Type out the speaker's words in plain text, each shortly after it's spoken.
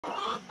It's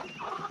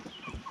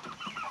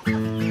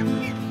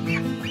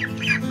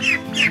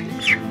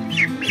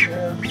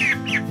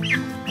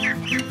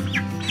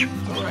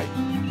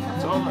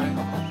all right.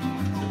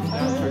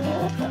 Down, turkey.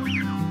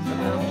 Sit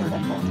down,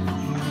 turkey.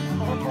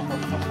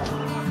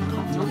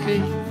 It's okay.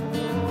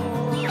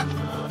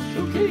 It's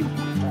okay.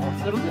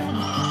 Settle down.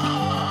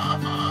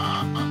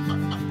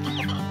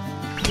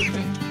 It's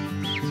okay.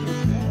 It's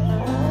okay.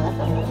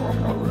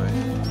 All right.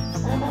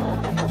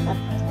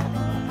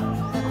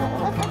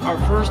 Our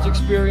first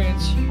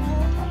experience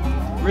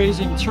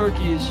raising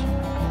turkeys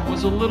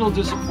was a little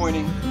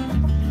disappointing.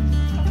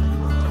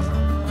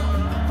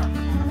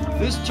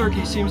 This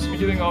turkey seems to be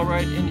doing all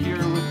right in here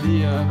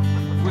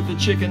with the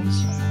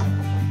chickens.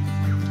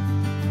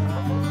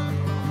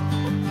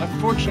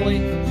 Unfortunately,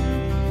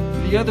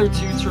 the other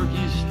two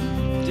turkeys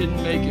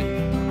didn't make it.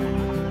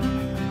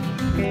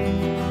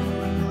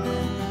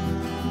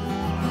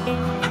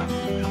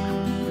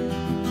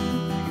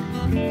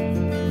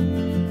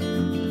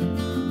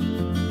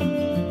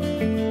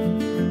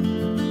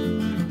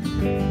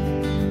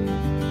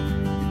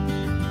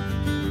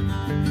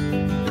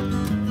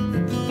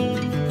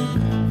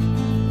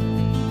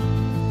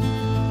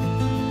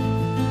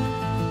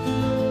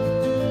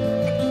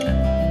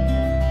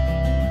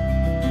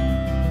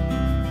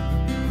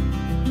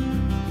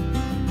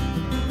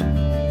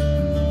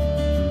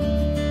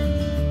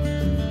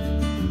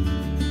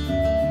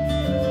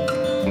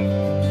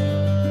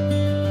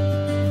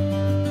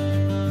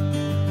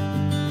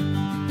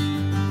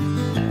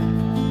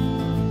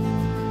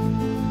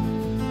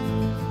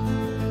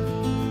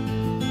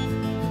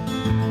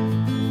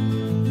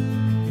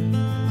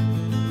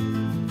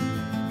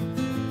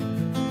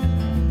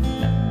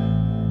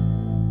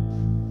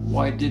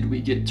 Why did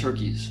we get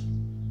turkeys?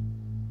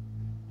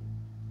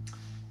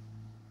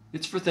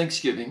 It's for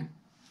Thanksgiving.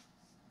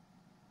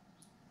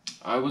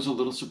 I was a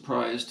little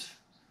surprised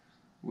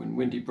when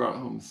Wendy brought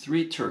home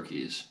 3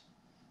 turkeys,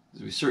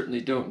 because we certainly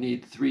don't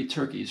need 3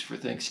 turkeys for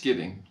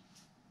Thanksgiving.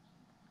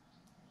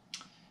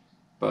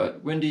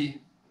 But Wendy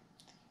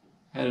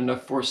had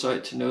enough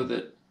foresight to know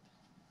that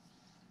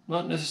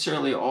not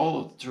necessarily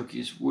all of the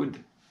turkeys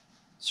would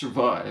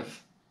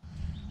survive.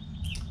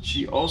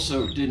 She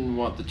also didn't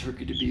want the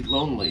turkey to be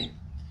lonely.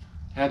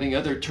 Having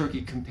other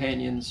turkey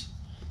companions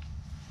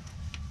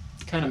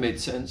kind of made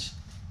sense.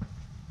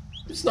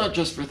 It's not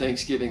just for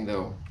Thanksgiving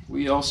though.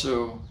 We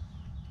also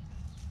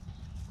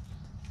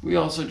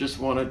just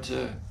wanted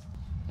to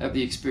have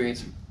the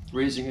experience of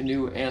raising a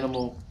new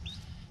animal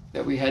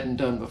that we hadn't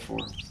done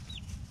before.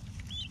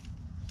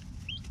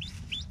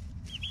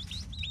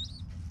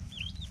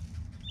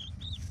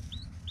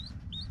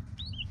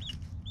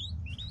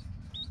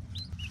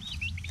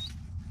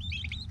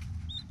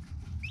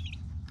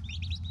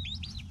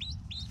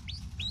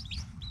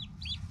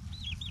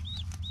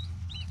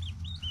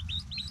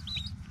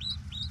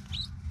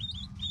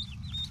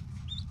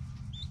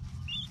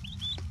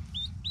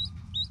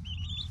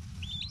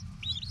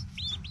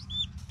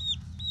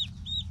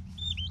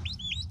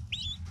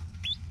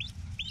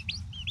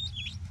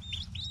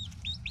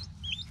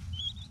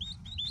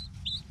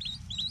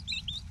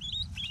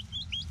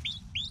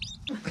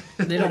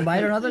 They don't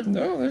bite or nothing?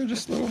 No, they're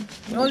just little.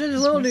 No, they're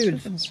just little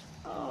dudes.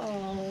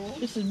 Oh,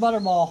 this is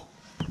Butterball.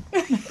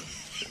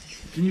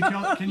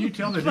 Can you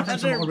tell the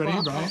difference already,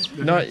 Brian?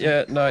 Not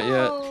yet, not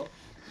yet. Oh,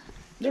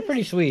 they're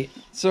pretty sweet.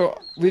 So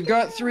we've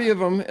got 3 of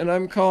them, and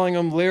I'm calling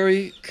them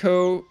Larry,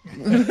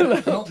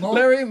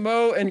 Larry,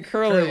 Mo, and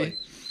Curly.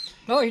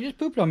 Oh, you just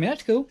pooped on me.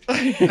 That's cool.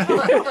 They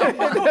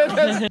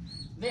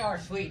are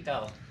sweet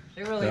though.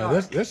 They really are.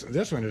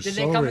 This one is Did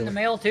so they come in the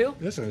mail too?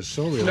 This one is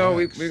so relaxed. No,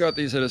 we got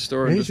these at a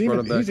store and just brought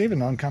them back. He's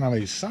even on kind of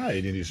his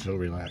side, and he's so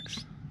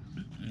relaxed.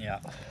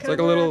 Yeah. It's like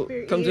a little,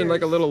 comes in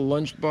like a little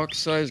lunchbox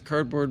sized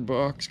cardboard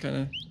box, kind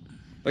of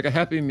like a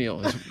Happy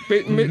Meal.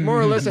 It's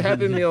more or less a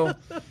Happy Meal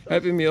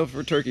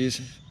for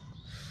turkeys.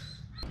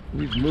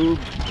 We've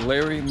moved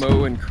Larry,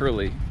 Mo, and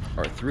Curly,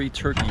 our 3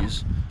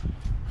 turkeys,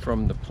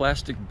 from the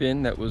plastic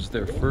bin that was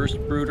their first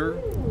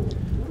brooder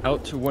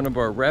out to one of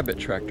our rabbit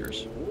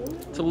tractors.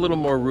 It's a little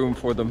more room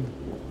for them,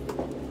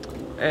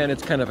 and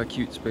it's kind of a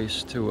cute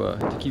space to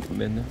keep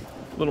them in. A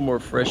little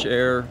more fresh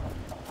air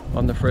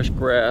on the fresh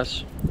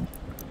grass.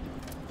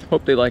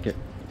 Hope they like it.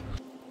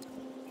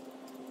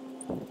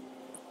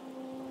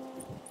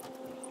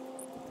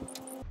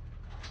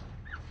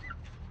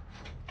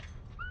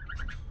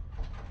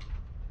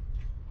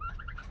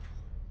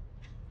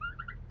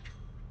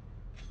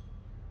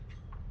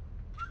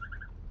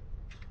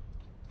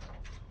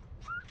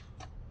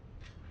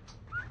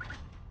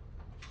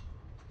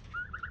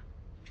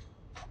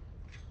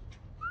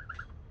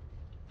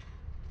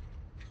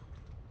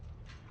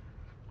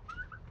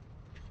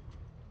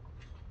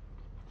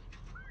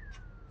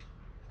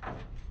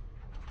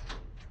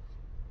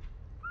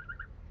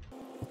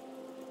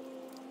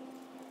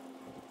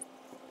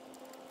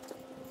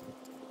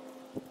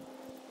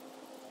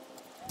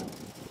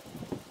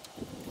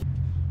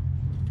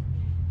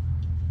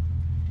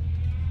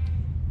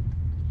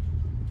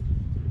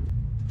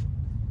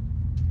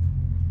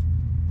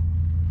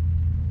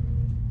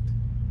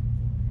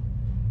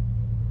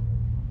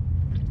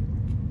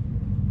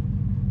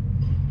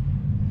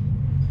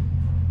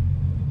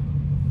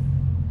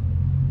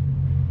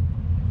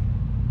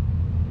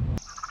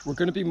 We're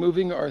going to be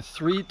moving our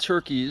 3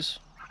 turkeys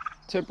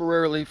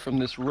temporarily from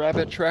this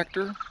rabbit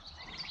tractor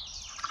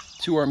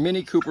to our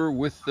Mini Cooper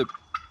with the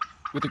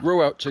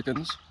grow out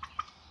chickens.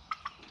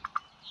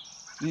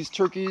 These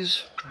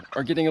turkeys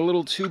are getting a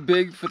little too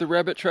big for the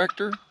rabbit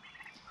tractor,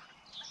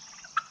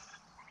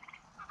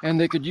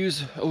 and they could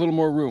use a little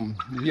more room.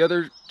 The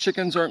other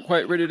chickens aren't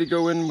quite ready to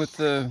go in with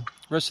the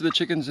rest of the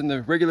chickens in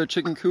the regular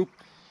chicken coop,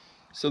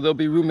 so they'll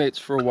be roommates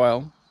for a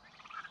while.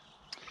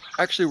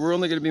 Actually, we're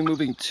only going to be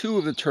moving 2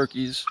 of the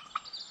turkeys.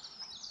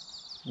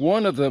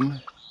 One of them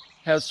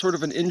has sort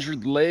of an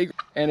injured leg,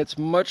 and it's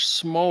much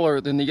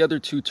smaller than the other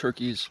 2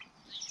 turkeys.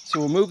 So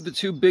we'll move the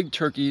 2 big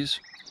turkeys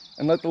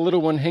and let the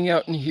little one hang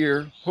out in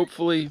here.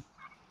 Hopefully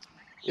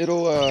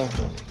it'll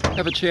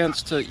have a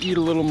chance to eat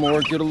a little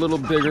more, get a little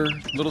bigger,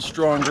 a little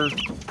stronger,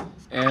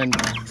 and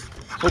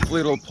hopefully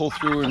it'll pull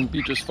through and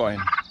be just fine.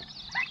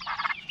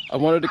 I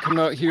wanted to come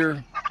out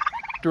here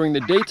during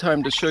the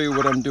daytime to show you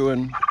what I'm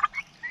doing,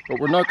 but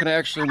we're not going to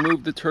actually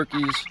move the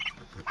turkeys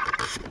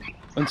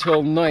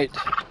until night.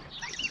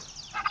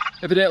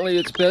 Evidently,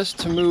 it's best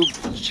to move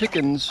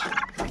chickens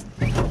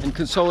and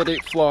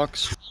consolidate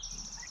flocks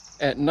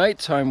at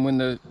nighttime when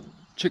the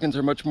chickens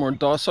are much more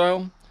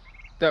docile.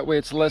 That way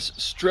it's less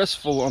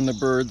stressful on the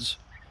birds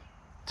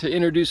to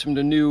introduce them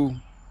to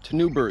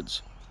new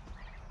birds.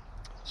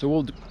 So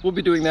we'll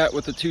be doing that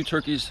with the 2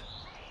 turkeys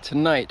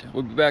tonight.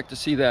 We'll be back to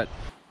see that.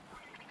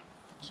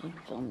 Should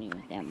film me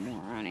with that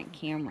moronic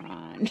camera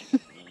on.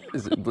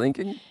 Is it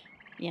blinking?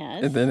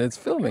 Yes. And then it's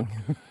filming.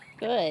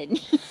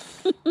 Good.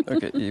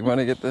 Okay, you want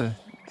to get the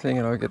thing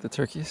and I'll get the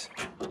turkeys?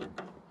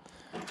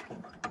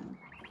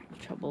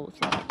 Trouble with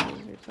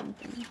laptops or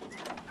something.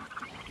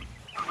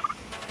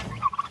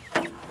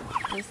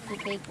 Just the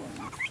big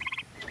ones.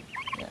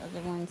 The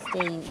other one's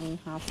staying in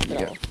hospital.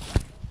 Yeah.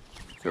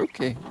 It's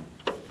okay.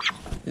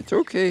 It's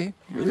okay.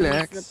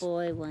 Relax. That's the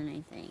boy one,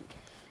 I think.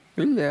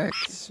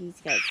 Relax.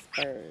 He's got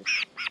spurs.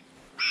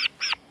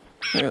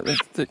 Here,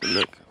 let's take a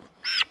look.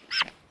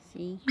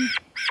 See?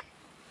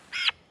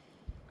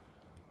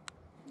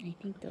 I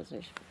think those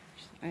are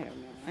spurs. I don't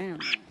know.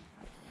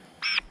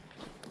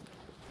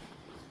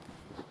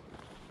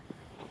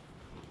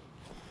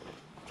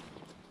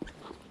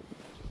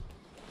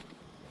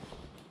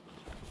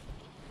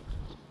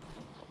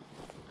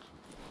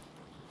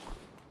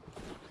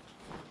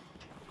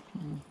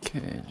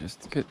 Okay,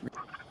 just get...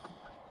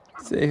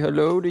 Say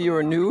hello to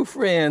your new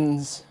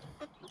friends.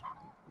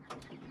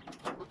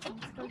 Let's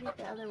go get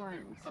the other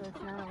one so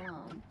it's not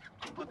alone.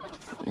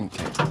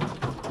 Okay.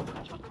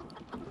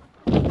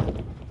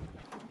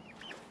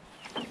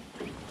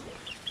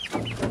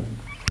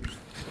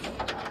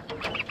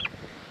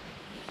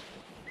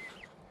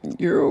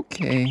 You're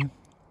okay.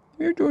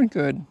 You're doing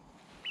good.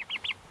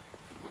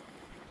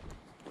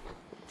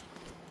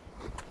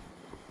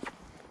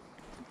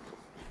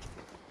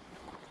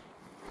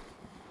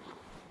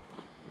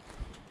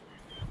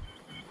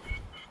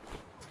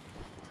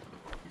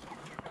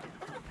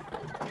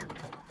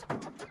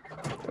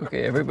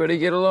 Okay, everybody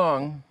get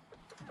along.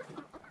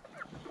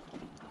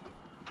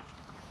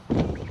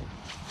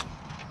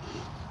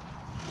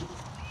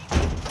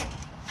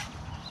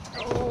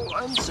 Oh,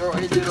 I'm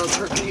sorry, little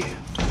turkey.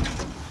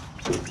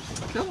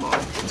 Come on,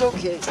 it's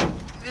okay.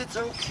 It's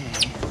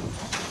okay.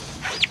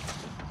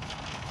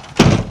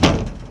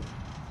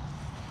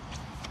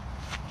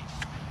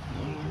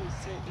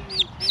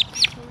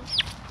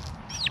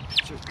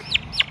 It's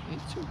okay.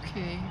 It's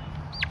okay.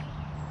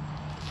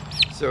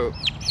 So,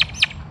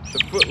 the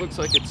foot looks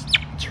like it's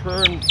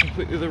turned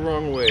completely the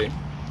wrong way.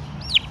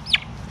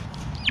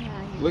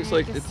 Yeah, Looks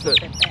like it's that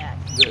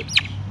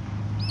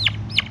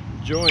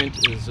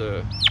joint is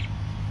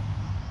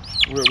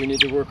where we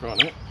need to work on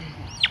it.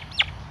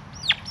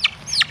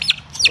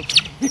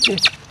 Okay.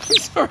 I'm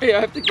sorry, I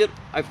have to get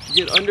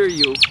under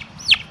you.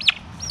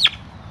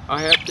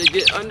 I have to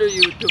get under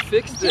you to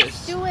fix this.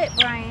 Just do it,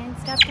 Brian.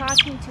 Stop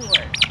talking to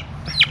her.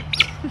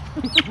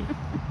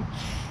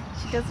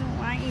 She doesn't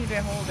want you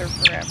to hold her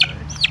forever.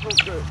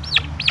 Okay.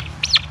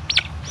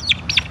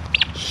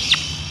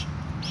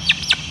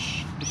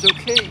 It's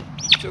okay.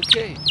 It's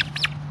okay.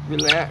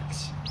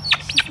 Relax.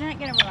 She's not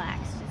gonna relax.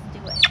 Just do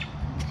it.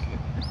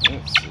 Okay.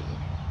 Let's see.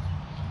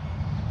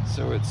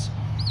 So it's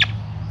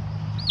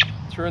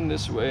turned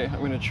this way. I'm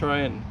going to try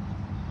and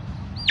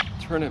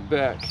turn it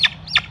back.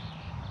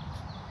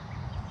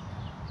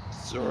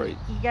 Sorry.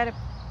 You gotta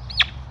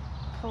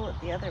pull it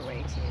the other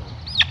way too.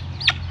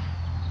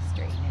 Yeah.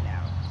 Straighten it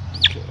out.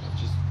 Okay, I'll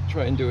just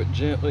try and do it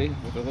gently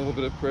with a little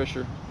bit of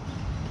pressure.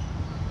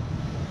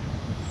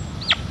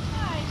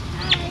 Hi.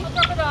 I'll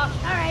drop it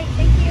off. All right.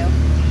 Thank you.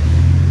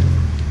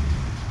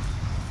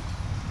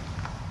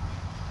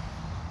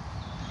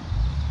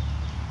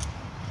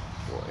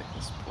 Boy,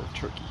 this poor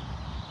turkey.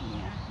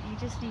 Yeah. You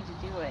just need to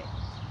do it.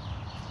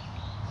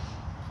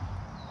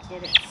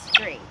 Get it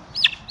straight.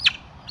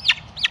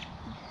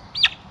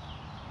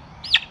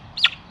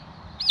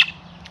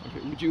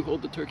 Okay, would you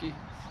hold the turkey?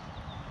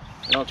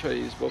 And I'll try to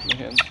use both my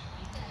hands.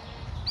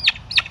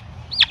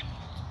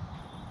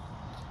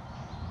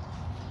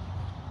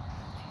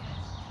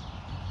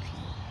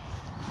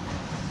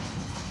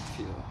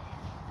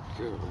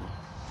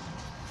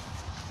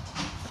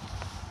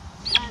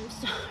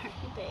 sorry,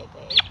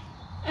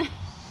 baby.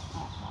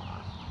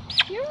 Aw,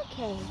 you're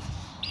okay.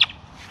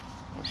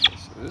 Okay,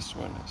 so this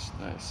one is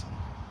nice.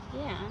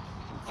 Yeah.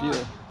 You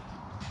can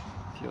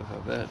feel how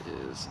that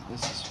is.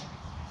 This is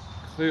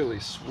clearly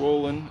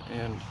swollen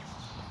and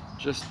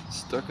just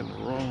stuck in the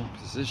wrong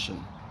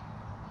position.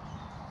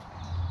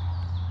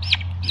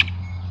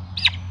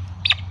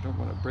 Don't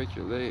want to break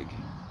your leg.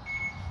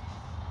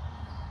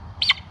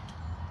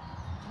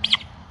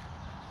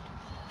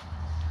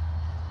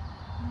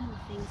 One of the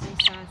things I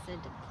saw said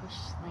to push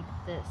like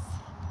this.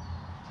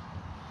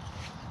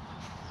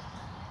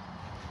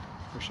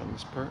 Push on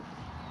this part.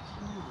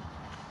 No.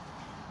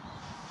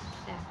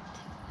 That.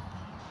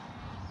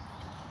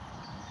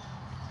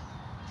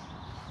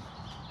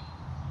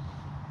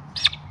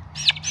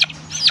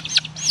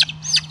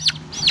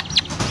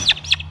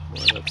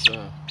 Boy, that's I'm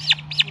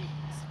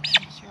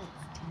sure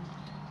it's tender.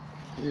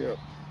 yep.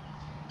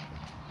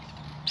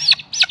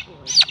 Oh,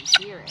 I can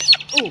hear it.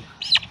 Oh!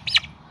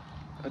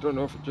 I don't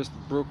know if it just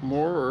broke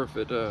more or if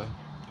it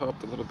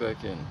popped a little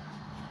back in.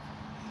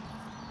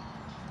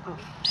 Oh.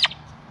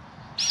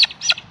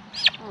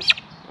 Oh.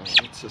 Oh,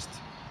 it's just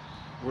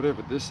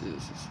whatever this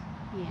is.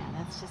 Yeah,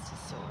 that's just a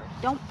sword.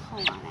 Don't pull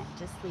on it.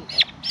 Just leave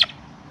it.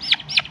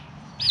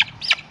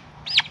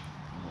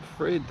 I'm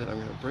afraid that I'm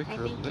going to break I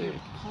her think leg. you're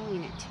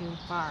pulling it too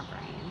far,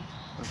 Brian.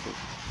 Okay,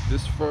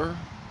 this far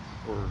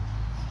or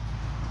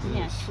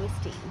Yeah, this?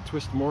 twisting.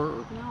 Twist more?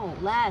 Or... No,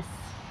 less.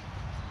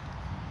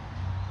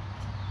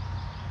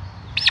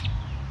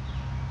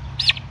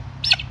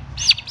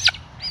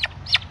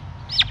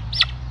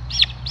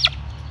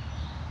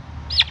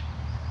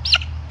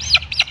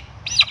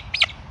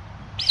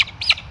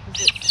 Is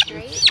it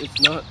straight?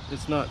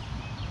 It's not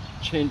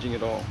changing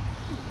at all.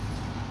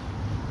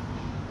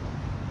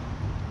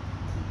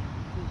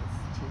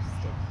 It's too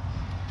stiff.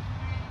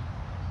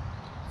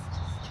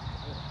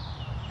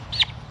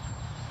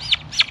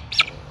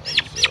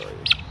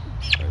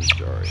 Oh, I'm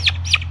sorry.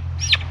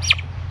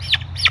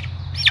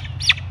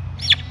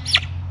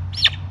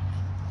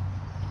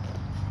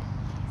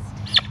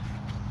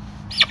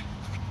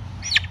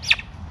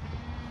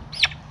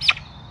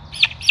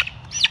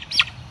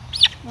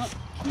 Well,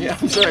 Yeah,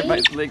 I'm sorry,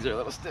 my legs are a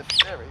little stiff.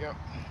 There we go.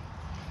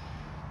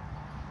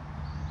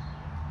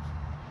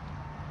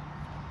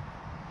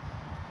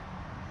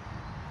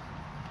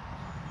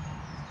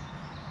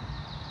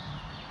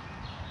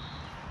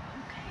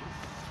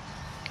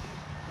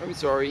 I'm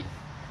sorry.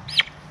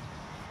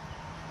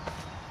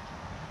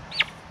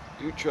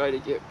 Do try to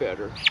get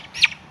better.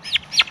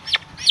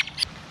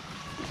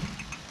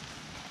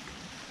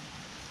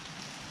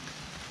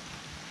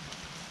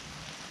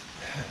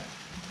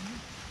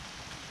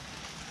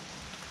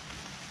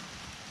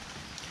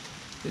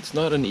 It's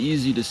not an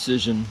easy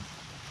decision,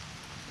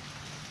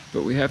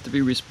 but we have to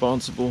be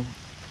responsible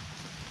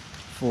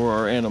for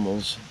our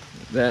animals.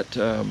 That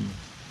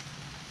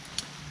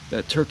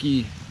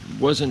turkey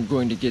wasn't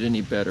going to get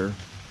any better,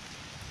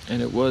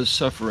 and it was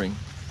suffering.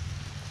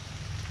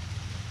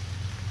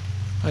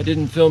 I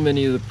didn't film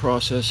any of the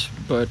process,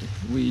 but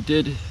we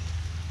did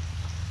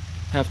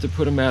have to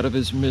put him out of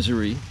his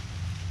misery.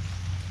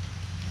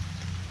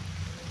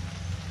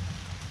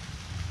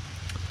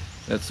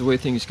 That's the way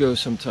things go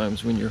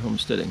sometimes when you're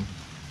homesteading.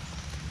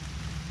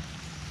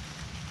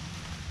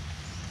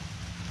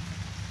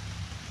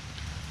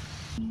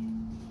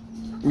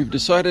 We've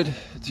decided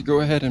to go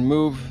ahead and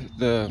move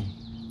the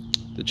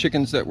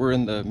chickens that were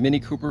in the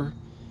Mini Cooper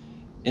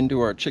into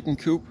our chicken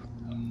coop.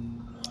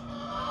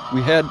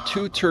 We had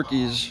 2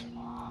 turkeys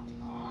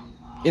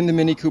in the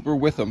Mini Cooper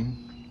with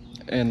them,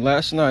 and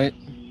last night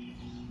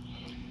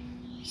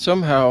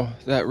somehow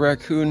that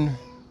raccoon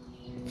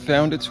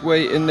found its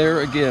way in there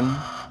again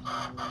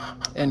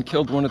and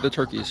killed one of the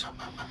turkeys.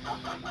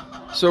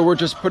 So we're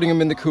just putting them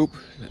in the coop.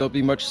 They'll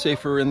be much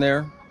safer in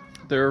there.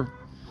 They're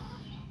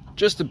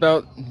just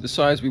about the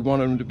size we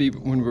wanted them to be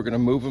when we're going to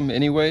move them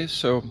anyway,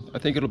 so I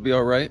think it'll be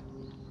all right.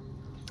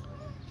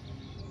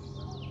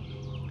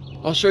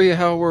 I'll show you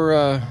how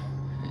we're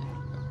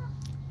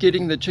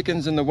getting the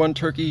chickens and the one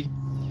turkey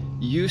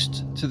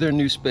used to their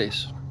new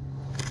space.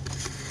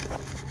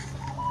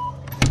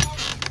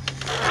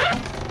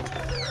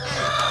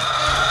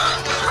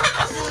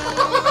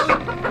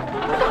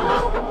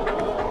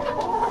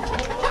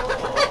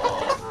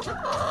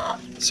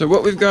 So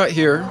what we've got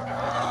here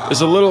is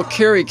a little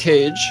carry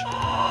cage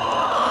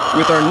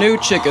with our new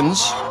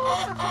chickens.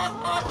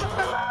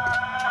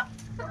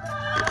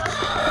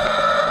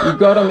 We've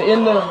got them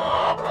in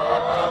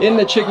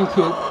the chicken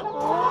coop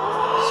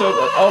so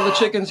that all the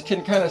chickens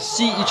can kind of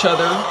see each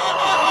other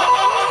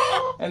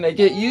and they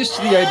get used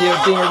to the idea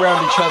of being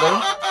around each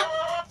other.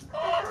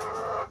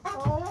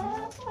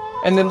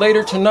 And then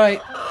later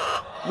tonight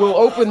we'll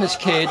open this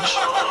cage.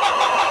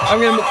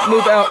 I'm going to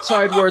move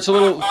outside where it's a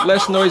little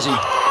less noisy.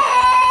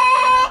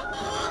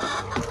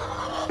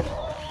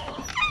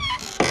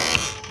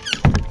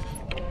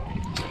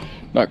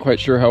 Not quite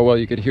sure how well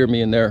you could hear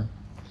me in there.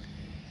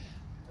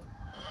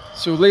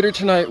 So later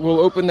tonight we'll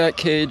open that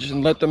cage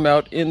and let them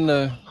out in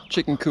the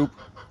chicken coop.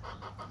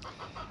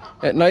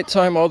 At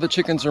nighttime, all the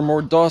chickens are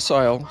more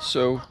docile,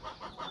 so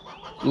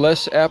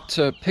less apt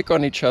to pick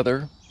on each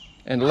other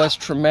and less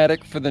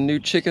traumatic for the new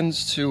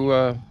chickens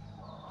to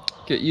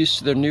get used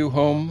to their new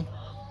home,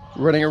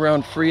 running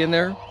around free in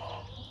there.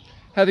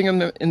 Having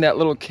them in that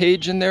little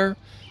cage in there,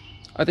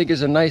 I think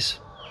is a nice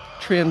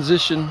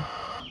transition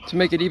to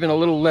make it even a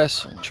little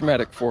less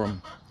traumatic for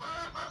them.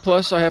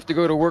 Plus, I have to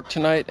go to work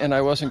tonight, and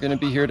I wasn't going to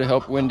be here to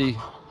help Wendy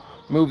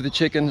move the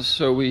chickens,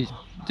 so we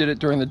did it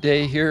during the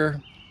day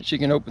here. She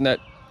can open that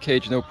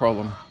cage no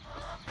problem.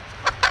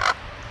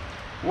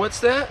 What's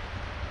that?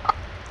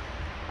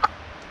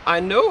 I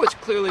know it's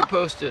clearly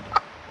posted.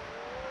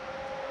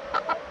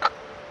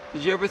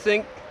 Did you ever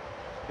think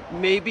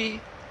maybe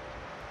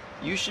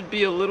you should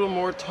be a little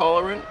more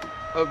tolerant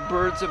of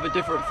birds of a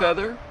different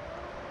feather?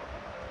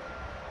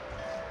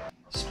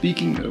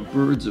 Speaking of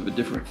birds of a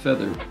different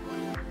feather,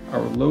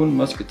 our lone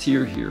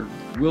musketeer here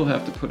will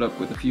have to put up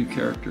with a few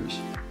characters.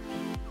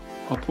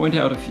 I'll point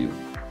out a few.